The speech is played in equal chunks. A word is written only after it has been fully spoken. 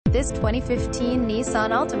This 2015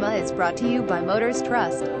 Nissan Altima is brought to you by Motors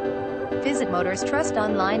Trust. Visit Motors Trust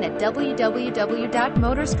online at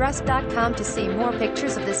www.motorstrust.com to see more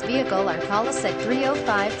pictures of this vehicle or call us at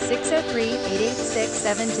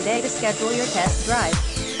 305-603-8867 today to schedule your test drive.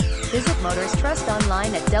 Visit Motors Trust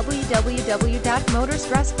online at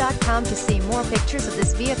www.motorstrust.com to see more pictures of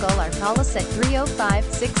this vehicle or call us at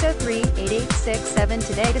 305-603-8867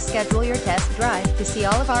 today to schedule your test drive. To see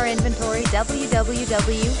all of our inventory,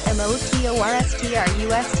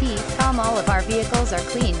 www.motorstrust.com. All of our vehicles are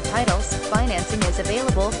clean titles. Financing is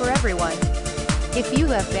available for everyone. If you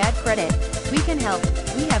have bad credit, we can help.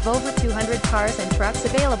 We have over 200 cars and trucks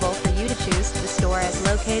available for you to choose. The store is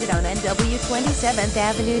located on NW 27th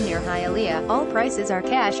Avenue near Hialeah. All prices are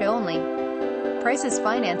cash only. Prices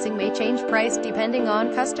financing may change price depending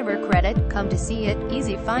on customer credit. Come to see it.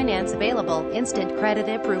 Easy finance available. Instant credit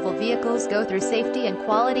approval. Vehicles go through safety and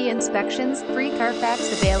quality inspections. Free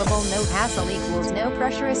Carfax available. No hassle equals no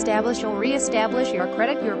pressure. Establish or re-establish your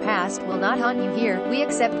credit. Your past will not haunt you here. We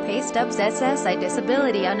accept pay stubs, SSI,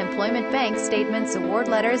 disability, unemployment, bank statements, award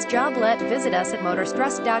letters, job let. Visit us at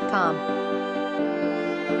motorstrust.com.